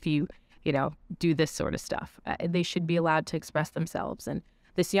it, as if you, do this sort of stuff. They should be allowed to express themselves. And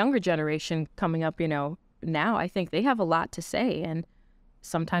this younger generation coming up, now, I think they have a lot to say. And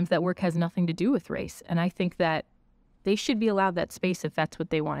sometimes that work has nothing to do with race. And I think that they should be allowed that space if that's what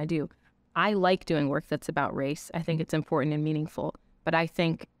they want to do. I like doing work that's about race. I think it's important and meaningful. But I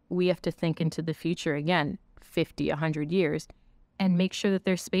think we have to think into the future again, 50, 100 years, and make sure that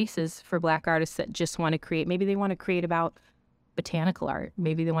there's spaces for Black artists that just want to create. Maybe they want to create about botanical art.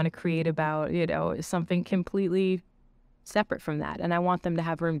 Maybe they want to create about, something completely separate from that. And I want them to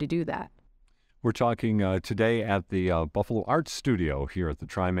have room to do that. We're talking today at the Buffalo Art Studio here at the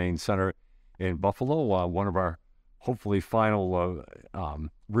Tri-Main Center in Buffalo, one of our hopefully final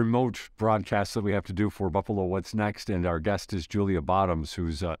remote broadcasts that we have to do for Buffalo What's Next. And our guest is Julia Bottoms,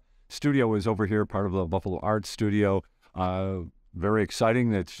 whose studio is over here, part of the Buffalo Art Studio. Very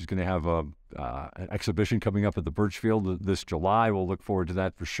exciting that she's going to have an exhibition coming up at the Birchfield this July. We'll look forward to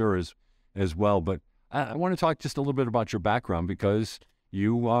that for sure as well. But I want to talk just a little bit about your background because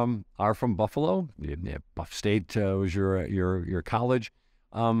you are from Buffalo. Buff State was your college.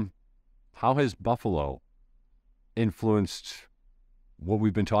 How has Buffalo influenced what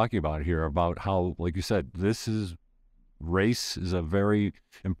we've been talking about here about how, like you said, race is a very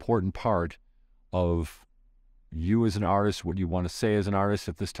important part of you as an artist, what you want to say as an artist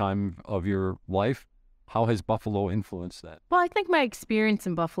at this time of your life? How has Buffalo influenced that? Well, I think my experience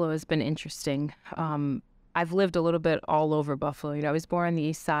in Buffalo has been interesting. I've lived a little bit all over Buffalo. I was born on the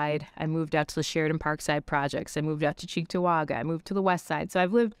east side. I moved out to the Sheridan Parkside projects. I moved out to Cheektowaga. I moved to the west side. So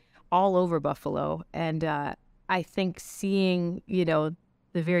I've lived all over Buffalo. And I think seeing, the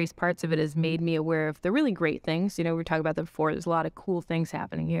various parts of it has made me aware of the really great things. We were talking about that before. There's a lot of cool things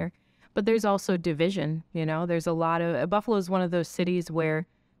happening here. But there's also division. There's a lot of Buffalo is one of those cities where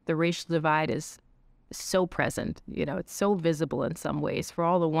the racial divide is so present. It's so visible in some ways. For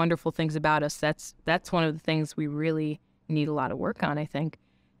all the wonderful things about us, that's one of the things we really need a lot of work on, I think.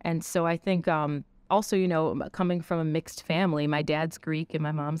 And so I think also, coming from a mixed family, my dad's Greek and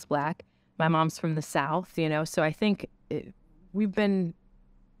my mom's Black. My mom's from the South, so I think we've been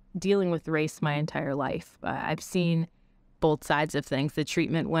dealing with race my entire life. I've seen both sides of things, the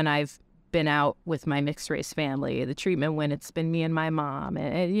treatment when I've been out with my mixed race family, the treatment when it's been me and my mom.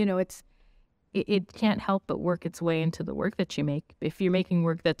 And it can't help but work its way into the work that you make. If you're making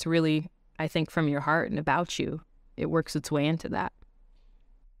work that's really, I think, from your heart and about you, it works its way into that.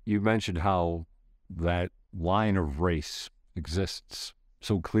 You mentioned how that line of race exists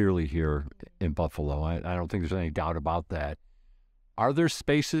so clearly here in Buffalo. I don't think there's any doubt about that. Are there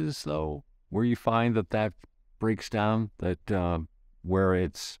spaces, though, where you find that breaks down, that where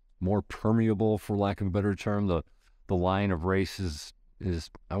it's more permeable, for lack of a better term, the line of race is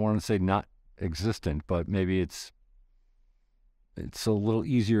I want to say not existent, but maybe it's a little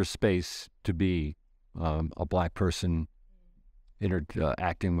easier space to be a Black person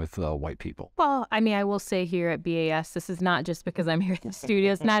interacting with white people? Well, I mean, I will say here at BAS, this is not just because I'm here in the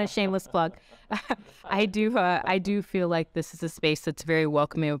studio. It's not a shameless plug. I do feel like this is a space that's very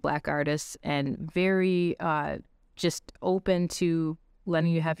welcoming of Black artists and very just open to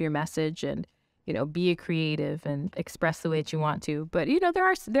letting you have your message and, you know, be a creative and express the way that you want to. But, you know, there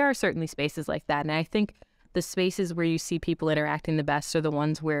are certainly spaces like that. And I think the spaces where you see people interacting the best are the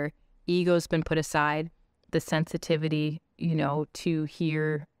ones where ego's been put aside, the sensitivity, you know, to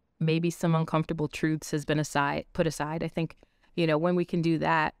hear maybe some uncomfortable truths has been put aside. I think, you know, when we can do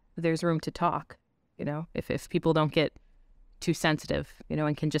that, there's room to talk, you know, if people don't get too sensitive, you know,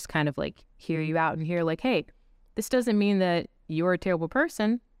 and can just kind of like hear you out and hear like, hey, this doesn't mean that you're a terrible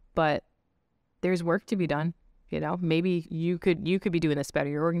person, but there's work to be done. You know, maybe you could be doing this better.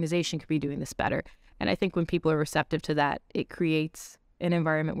 Your organization could be doing this better. And I think when people are receptive to that, it creates an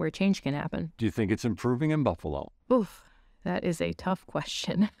environment where change can happen. Do you think it's improving in Buffalo? Oof, that is a tough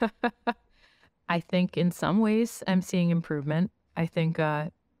question. I think in some ways I'm seeing improvement. I think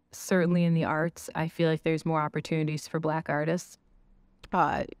certainly in the arts, I feel like there's more opportunities for Black artists.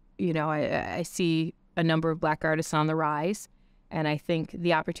 You know, I see a number of Black artists on the rise. And I think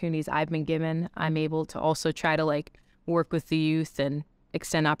the opportunities I've been given, I'm able to also try to like work with the youth and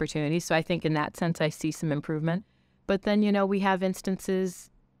extend opportunities. So I think in that sense, I see some improvement. But then, you know, we have instances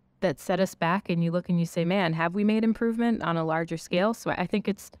that set us back and you look and you say, man, have we made improvement on a larger scale? So I think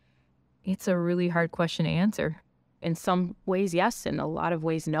it's a really hard question to answer. In some ways, yes. In a lot of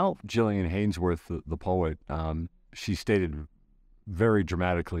ways, no. Jillian Hainsworth, the poet, she stated very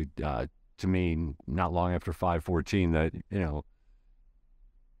dramatically to me not long after 5/14 that, you know,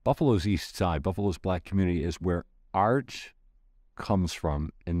 Buffalo's East Side, Buffalo's Black community is where art comes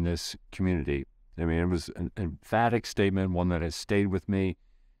from in this community. I mean, it was an emphatic statement, one that has stayed with me.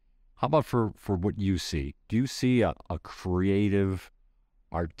 How about for what you see? Do you see a creative,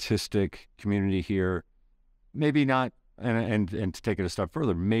 artistic community here? Maybe not, and to take it a step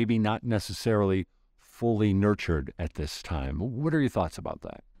further, maybe not necessarily fully nurtured at this time. What are your thoughts about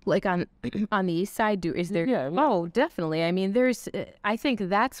that? Like on the east side, is there? Yeah. Oh, definitely. I mean, I think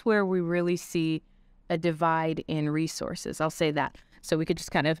that's where we really see a divide in resources. I'll say that. So we could just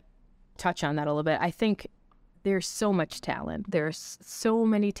kind of touch on that a little bit. I think there's so much talent. There's so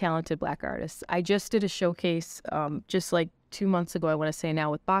many talented Black artists. I just did a showcase just like 2 months ago, I want to say now,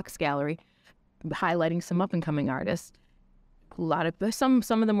 with Box Gallery, highlighting some up-and-coming artists. A lot of some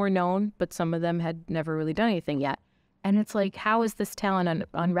of them were known, but some of them had never really done anything yet. And it's like, how is this talent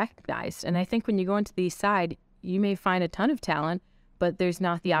unrecognized? And I think when you go into the East Side, you may find a ton of talent, but there's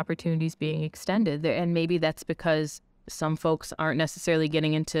not the opportunities being extended. And maybe that's because some folks aren't necessarily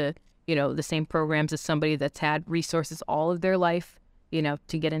getting into, you know, the same programs as somebody that's had resources all of their life, you know,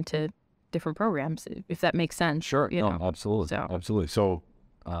 to get into different programs, if that makes sense. Sure. You know? Absolutely. Absolutely. So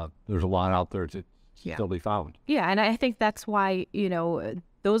there's a lot out there to still be found. Yeah. And I think that's why, you know,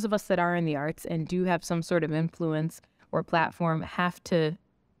 those of us that are in the arts and do have some sort of influence or platform have to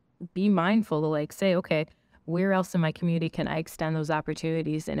be mindful to like say, okay, where else in my community can I extend those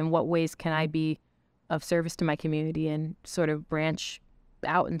opportunities, and in what ways can I be of service to my community, and sort of branch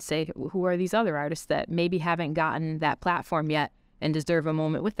out and say, who are these other artists that maybe haven't gotten that platform yet and deserve a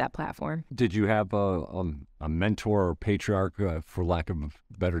moment with that platform. Did you have a mentor or patriarch, for lack of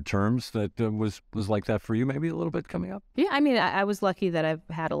better terms, that was like that for you maybe a little bit coming up? Yeah, I mean, I was lucky that I've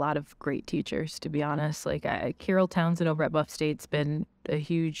had a lot of great teachers, to be honest. Like Carol Townsend over at Buff State's been a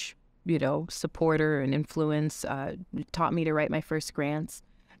huge, you know, supporter and influence, taught me to write my first grants.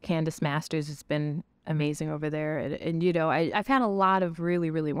 Candace Masters has been amazing over there. And you know, I've had a lot of really,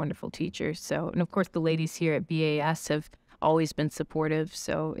 really wonderful teachers. So, and of course, the ladies here at BAS have always been supportive.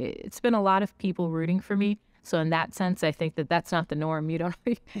 So it's been a lot of people rooting for me. So in that sense, I think that that's not the norm. You don't,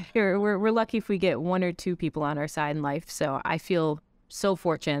 we're lucky if we get 1 or 2 people on our side in life. So I feel so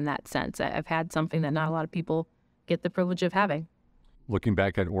fortunate in that sense. I've had something that not a lot of people get the privilege of having. Looking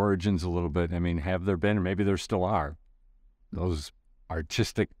back at origins a little bit, I mean, have there been, or maybe there still are, those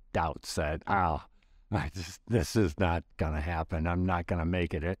artistic doubts that, this is not going to happen. I'm not going to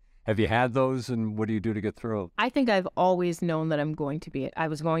make it. Have you had those, and what do you do to get through? I think I've always known that I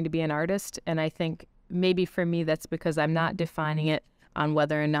was going to be an artist, and I think maybe for me that's because I'm not defining it on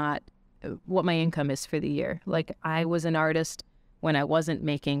whether or not what my income is for the year. Like, I was an artist when I wasn't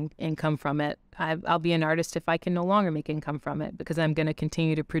making income from it. I'll be an artist if I can no longer make income from it, because I'm going to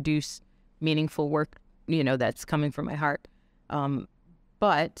continue to produce meaningful work, that's coming from my heart.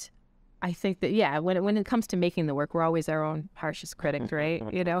 But I think that, yeah, when it comes to making the work, we're always our own harshest critic, right?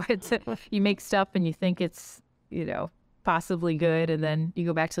 It's you make stuff and you think it's, possibly good, and then you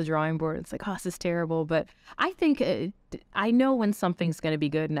go back to the drawing board. It's like, oh, this is terrible. But I think I know when something's going to be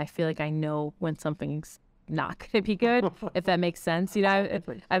good, and I feel like I know when something's not going to be good, if that makes sense. I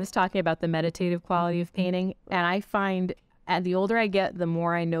was talking about the meditative quality of painting, and I find the older I get, the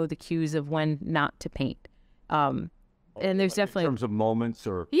more I know the cues of when not to paint. And there's definitely, in terms of moments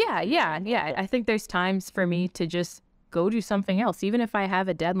or yeah. I think there's times for me to just go do something else, even if I have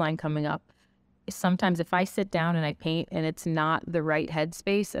a deadline coming up. Sometimes if I sit down and I paint and it's not the right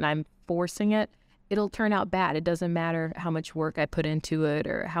headspace and I'm forcing it, it'll turn out bad. It doesn't matter how much work I put into it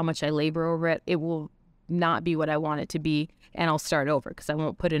or how much I labor over it. It will not be what I want it to be, and I'll start over because I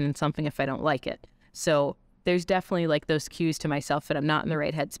won't put it in something if I don't like it. So there's definitely like those cues to myself that I'm not in the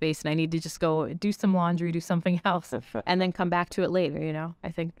right headspace and I need to just go do some laundry, do something else, and then come back to it later, I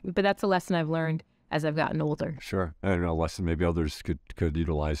think. But that's a lesson I've learned as I've gotten older. Sure. And a lesson maybe others could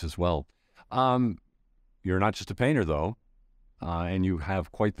utilize as well. You're not just a painter, though, and you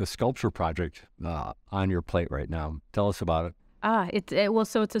have quite the sculpture project on your plate right now. Tell us about it.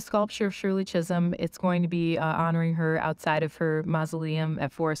 So it's a sculpture of Shirley Chisholm. It's going to be honoring her outside of her mausoleum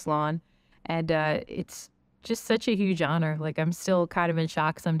at Forest Lawn, and it's just such a huge honor. Like, I'm still kind of in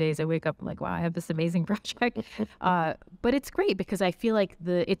shock some days. I wake up, I'm like, wow, I have this amazing project. But it's great because I feel like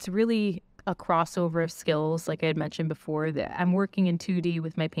it's really a crossover of skills. Like I had mentioned before, that I'm working in 2D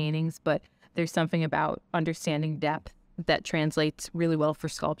with my paintings, but there's something about understanding depth that translates really well for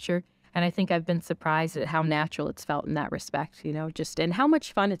sculpture. And I think I've been surprised at how natural it's felt in that respect, and how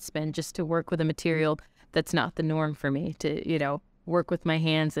much fun it's been just to work with a material that's not the norm for me, to, work with my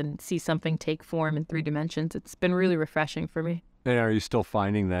hands and see something take form in 3 dimensions. It's been really refreshing for me. And are you still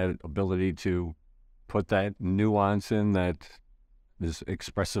finding that ability to put that nuance in that is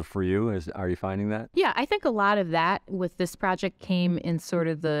expressive for you? Are you finding that? Yeah, I think a lot of that with this project came in sort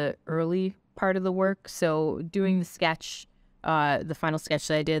of the early part of the work. So doing the sketch, the final sketch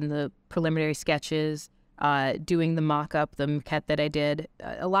that I did, and the preliminary sketches, doing the mock-up, the maquette that I did,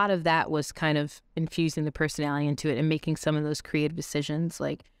 a lot of that was kind of infusing the personality into it and making some of those creative decisions,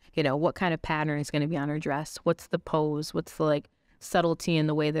 like, what kind of pattern is going to be on her dress? What's the pose? What's the, subtlety in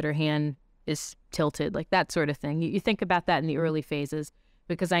the way that her hand is tilted, like that sort of thing. You think about that in the early phases,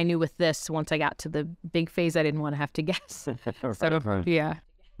 because I knew with this, once I got to the big phase, I didn't want to have to guess. Right. Yeah.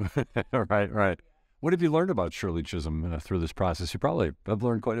 Right. What have you learned about Shirley Chisholm through this process? You probably have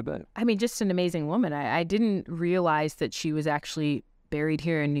learned quite a bit. I mean, just an amazing woman. I didn't realize that she was actually buried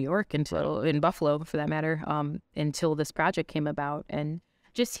here in New York in Buffalo, for that matter, until this project came about. And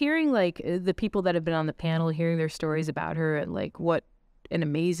just hearing the people that have been on the panel, hearing their stories about her and what an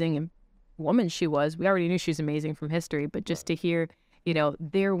amazing woman she was. We already knew she was amazing from history, but just to hear,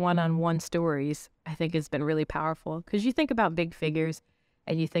 their one-on-one stories, I think has been really powerful. Because you think about big figures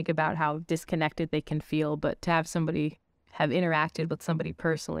and you think about how disconnected they can feel, but to have somebody have interacted with somebody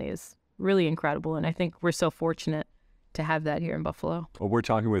personally is really incredible. And I think we're so fortunate to have that here in Buffalo. Well, we're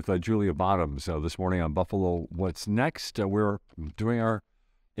talking with Julia Bottoms this morning on Buffalo What's Next. We're doing our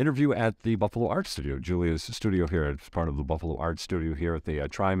interview at the Buffalo Art Studio, Julia's studio here. It's part of the Buffalo Art Studio here at the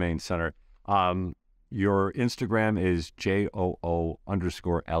Tri-Main Center. Your Instagram is JOO_LEA,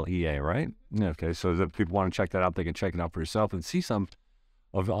 right? Okay, so if people want to check that out, they can check it out for yourself and see some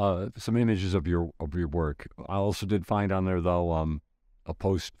images of your work. I also did find on there, though, a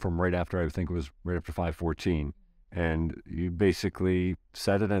post from right after, I think it was right after 5/14, and you basically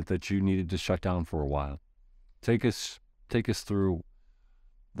said in it that you needed to shut down for a while. Take us through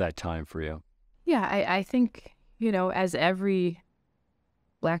that time for you. Yeah, I think, as every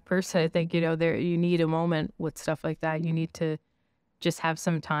Black person, I think, you need a moment with stuff like that. You need to just have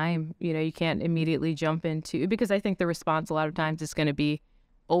some time. You can't immediately jump into, because I think the response a lot of times is going to be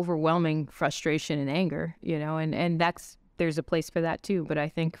overwhelming frustration and anger, and there's a place for that too. But I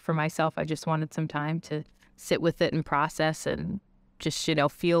think for myself, I just wanted some time to sit with it and process and just,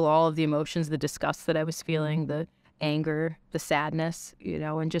 feel all of the emotions, the disgust that I was feeling, the anger, the sadness,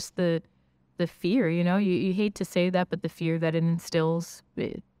 and just the fear, you hate to say that, but the fear that it instills,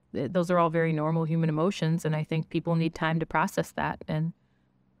 those are all very normal human emotions. And I think people need time to process that. And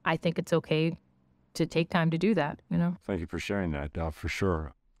I think it's okay to take time to do that, Thank you for sharing that, for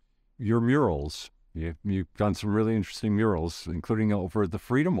sure. Your murals, you've done some really interesting murals, including over at the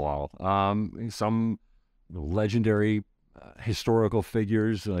Freedom Wall. Some legendary historical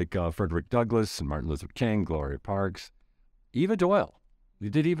figures like Frederick Douglass and Martin Luther King, Gloria Parks. Eva Doyle. You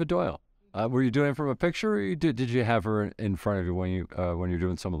did Eva Doyle. Were you doing it from a picture, or did you have her in front of you when you're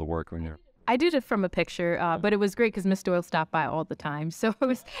doing some of the work when you're? I did it from a picture, but it was great because Miss Doyle stopped by all the time. So it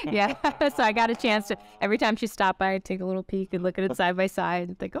was, yeah. So I got a chance to, every time she stopped by, I'd take a little peek and look at it side by side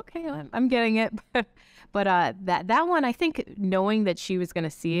and think, okay, I'm getting it. But that one, I think knowing that she was going to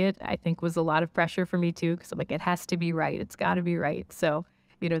see it, I think was a lot of pressure for me too, because I'm like, it has to be right. It's got to be right. So,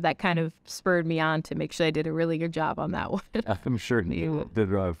 that kind of spurred me on to make sure I did a really good job on that one. I'm sure you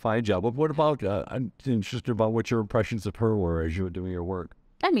did a fine job. But what about, I'm interested about what your impressions of her were as you were doing your work.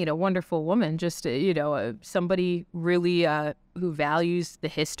 I mean, a wonderful woman, just, somebody really who values the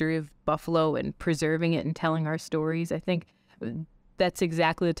history of Buffalo and preserving it and telling our stories. I think that's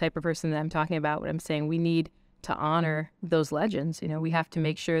exactly the type of person that I'm talking about when I'm saying we need to honor those legends. We have to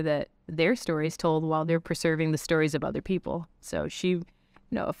make sure that their story is told while they're preserving the stories of other people. So she,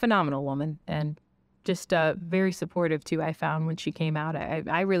 a phenomenal woman, and just very supportive too, I found, when she came out.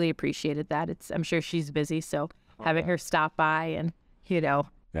 I really appreciated that. I'm sure she's busy, so having her stop by and,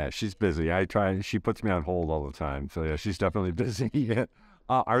 Yeah, she's busy. She puts me on hold all the time. So yeah, she's definitely busy.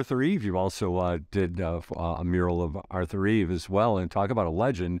 Arthur Eve, you also did a mural of Arthur Eve as well, and talk about a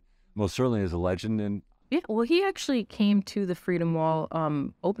legend. Most certainly is a legend. And yeah, well, he actually came to the Freedom Wall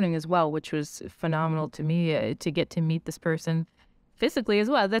opening as well, which was phenomenal to me to get to meet this person physically as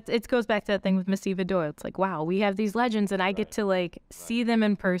well. It goes back to that thing with Miss Eva Doyle. It's like, wow, we have these legends, and I get to see them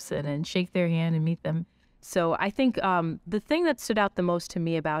in person and shake their hand and meet them. So I think the thing that stood out the most to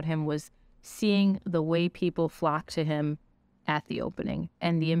me about him was seeing the way people flocked to him at the opening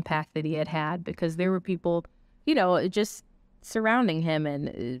and the impact that he had, because there were people, just surrounding him,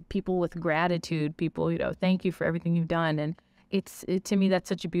 and people with gratitude, people, thank you for everything you've done. And to me, that's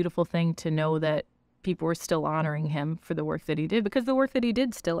such a beautiful thing to know that people were still honoring him for the work that he did, because the work that he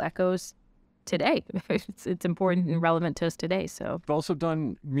did still echoes today. It's important and relevant to us today. So you've also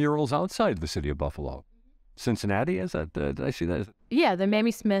done murals outside the city of Buffalo. Cincinnati, is that? Did I see that? Yeah, the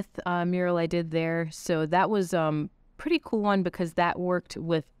Mamie Smith mural I did there. So that was pretty cool one, because that worked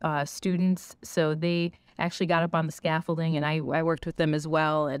with students. So they actually got up on the scaffolding, and I worked with them as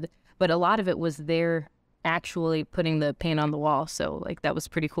well. But a lot of it was their actually putting the paint on the wall. So that was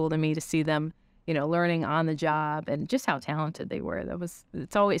pretty cool to me to see them, learning on the job, and just how talented they were.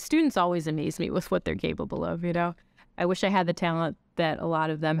 Students always amaze me with what they're capable of. I wish I had the talent that a lot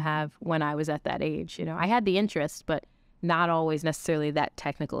of them have when I was at that age. I had the interest, but not always necessarily that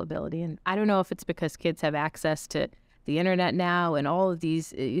technical ability. And I don't know if it's because kids have access to the internet now and all of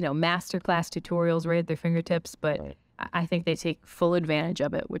these, masterclass tutorials right at their fingertips, but I think they take full advantage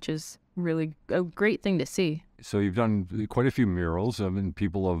of it, which is really a great thing to see. So you've done quite a few murals and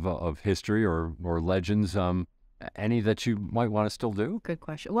people of history or legends. Any that you might want to still do? Good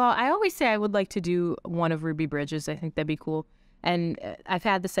question. Well, I always say I would like to do one of Ruby Bridges. I think that'd be cool. And I've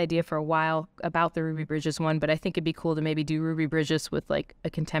had this idea for a while about the Ruby Bridges one, but I think it'd be cool to maybe do Ruby Bridges with a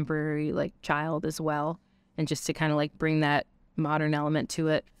contemporary child as well, and just to kind of bring that modern element to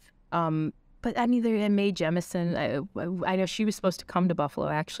it. But I mean, Mae Jemison, I know she was supposed to come to Buffalo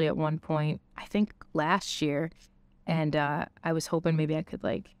actually at one point, I think last year, and I was hoping maybe I could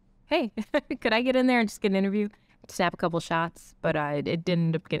hey, could I get in there and just get an interview, snap a couple shots? But it didn't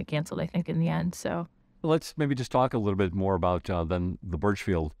end up getting canceled, I think, in the end. So let's maybe just talk a little bit more about then the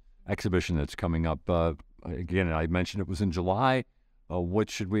Birchfield exhibition that's coming up. Again, I mentioned it was in July. What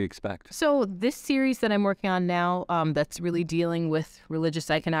should we expect? So this series that I'm working on now, that's really dealing with religious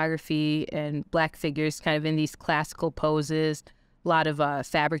iconography and Black figures kind of in these classical poses, a lot of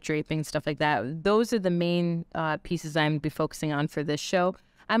fabric draping, stuff like that. Those are the main pieces I'm going to be focusing on for this show.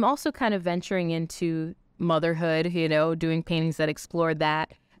 I'm also kind of venturing into motherhood, doing paintings that explore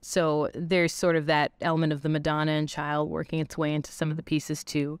that. So there's sort of that element of the Madonna and child working its way into some of the pieces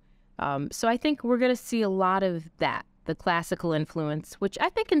too. So I think we're going to see a lot of that, the classical influence, which I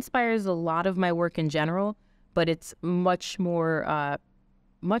think inspires a lot of my work in general, but it's much more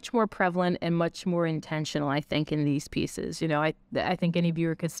prevalent and much more intentional, I think, in these pieces. I think any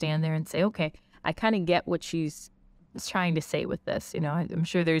viewer could stand there and say, okay, I kind of get what she's trying to say with this. I'm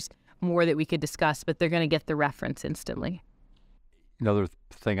sure there's more that we could discuss, but they're going to get the reference instantly. Another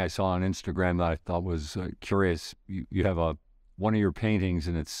thing I saw on Instagram that I thought was curious, you have one of your paintings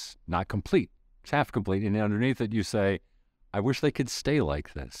and it's not complete. It's half complete, and underneath it you say, I wish they could stay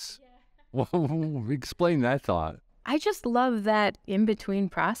like this. Yeah. Well, explain that thought. I just love that in-between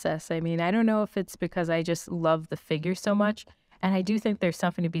process. I mean, I don't know if it's because I just love the figure so much, and I do think there's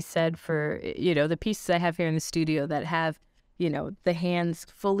something to be said for, the pieces I have here in the studio that have, the hands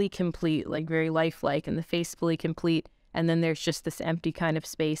fully complete, very lifelike, and the face fully complete. And then there's just this empty kind of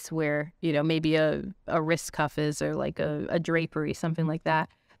space where, you know, maybe a wrist cuff is, or like a drapery, something like that.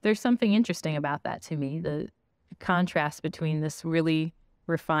 There's something interesting about that to me, the contrast between this really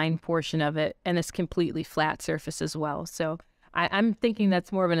refined portion of it and this completely flat surface as well. So I'm thinking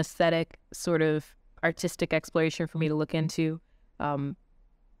that's more of an aesthetic sort of artistic exploration for me to look into.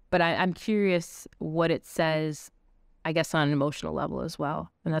 But I'm curious what it says, I guess, on an emotional level as well.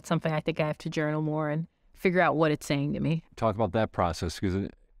 And that's something I think I have to journal more and figure out what it's saying to me. Talk about that process, because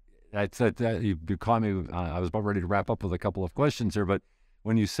you caught me. I was about ready to wrap up with a couple of questions here, but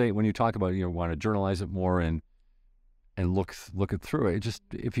when you talk about, you know, want to journalize it more and look it through it, just,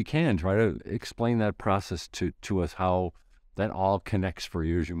 if you can, try to explain that process to us, how that all connects for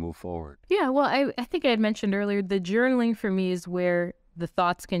you as you move forward. Yeah, well, I think I had mentioned earlier, the journaling for me is where the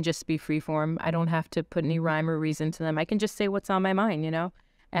thoughts can just be free form. I don't have to put any rhyme or reason to them. I can just say what's on my mind, you know?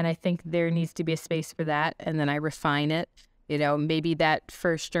 And I think there needs to be a space for that. And then I refine it. You know, maybe that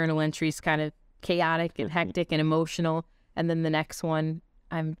first journal entry is kind of chaotic and hectic and emotional. And then the next one,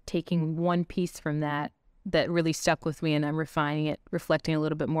 I'm taking one piece from that really stuck with me, and I'm refining it, reflecting a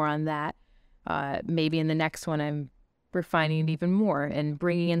little bit more on that. Maybe in the next one, I'm refining it even more and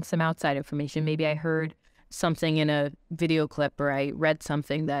bringing in some outside information. Maybe I heard something in a video clip, or I read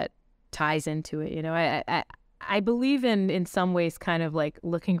something that ties into it. You know, I believe in some ways kind of like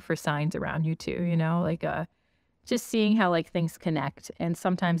looking for signs around you too, you know, like just seeing how like things connect. And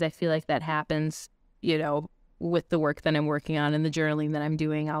sometimes I feel like that happens, you know, with the work that I'm working on and the journaling that I'm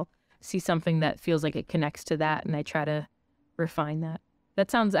doing. I'll see something that feels like it connects to that, and I try to refine that. That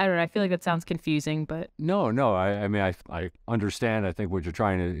sounds, I don't know, I feel like that sounds confusing, but... No, I mean, I understand, I think, what you're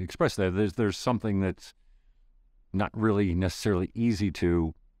trying to express there. There's something that's not really necessarily easy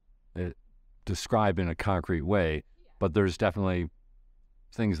to describe in a concrete way, but there's definitely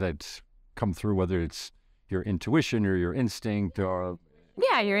things that come through, whether it's your intuition or your instinct or...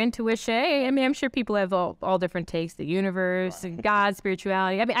 Yeah, your intuition. I mean, I'm sure people have all different takes, the universe, God,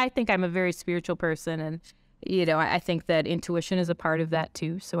 spirituality. I mean, I think I'm a very spiritual person, and, you know, I think that intuition is a part of that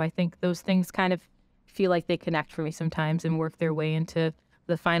too. So I think those things kind of feel like they connect for me sometimes and work their way into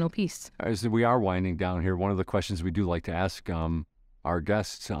the final piece. As we are winding down here, one of the questions we do like to ask our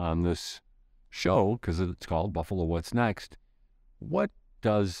guests on this show, because it's called Buffalo What's Next, what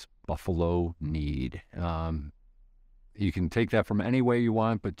does Buffalo need? You can take that from any way you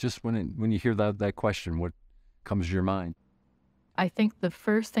want, but just when you hear that question, what comes to your mind? I think the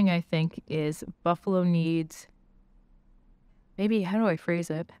first thing I think is Buffalo needs, maybe, how do I phrase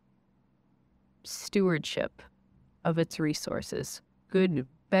it? Stewardship of its resources. Good,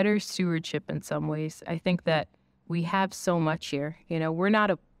 better stewardship in some ways. I think that we have so much here. You know, we're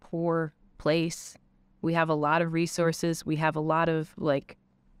not a poor place. We have a lot of resources. We have a lot of like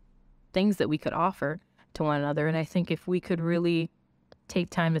things that we could offer to one another. And I think if we could really take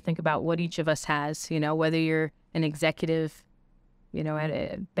time to think about what each of us has, you know, whether you're an executive, you know, at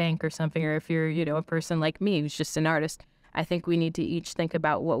a bank or something, or if you're, you know, a person like me who's just an artist, I think we need to each think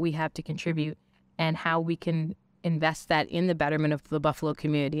about what we have to contribute and how we can invest that in the betterment of the Buffalo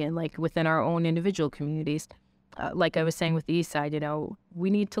community and like within our own individual communities. Like I was saying with the East Side, you know, we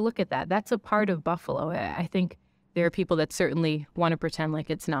need to look at that. That's a part of Buffalo. I think there are people that certainly want to pretend like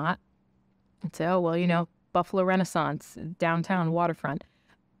it's not and say, oh, well, you know, Buffalo Renaissance, downtown, waterfront.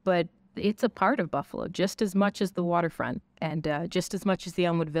 But it's a part of Buffalo just as much as the waterfront and just as much as the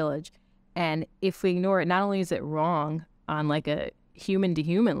Elmwood Village. And if we ignore it, not only is it wrong on like a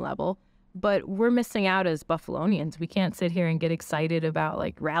human-to-human level, but we're missing out as Buffalonians. We can't sit here and get excited about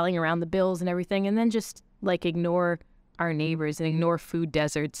like rallying around the bills and everything and then just like ignore our neighbors and ignore food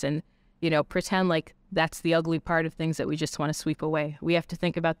deserts and, you know, pretend like that's the ugly part of things that we just want to sweep away. We have to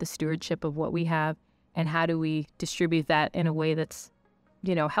think about the stewardship of what we have and how do we distribute that in a way that's,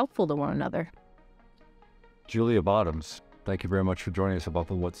 you know, helpful to one another. Julia Bottoms, thank you very much for joining us at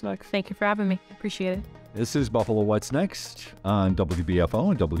Buffalo What's Next. Thank you for having me. Appreciate it. This is Buffalo What's Next on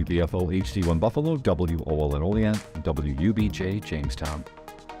WBFO and WBFO HD1 Buffalo, WOLN Olean, WUBJ Jamestown.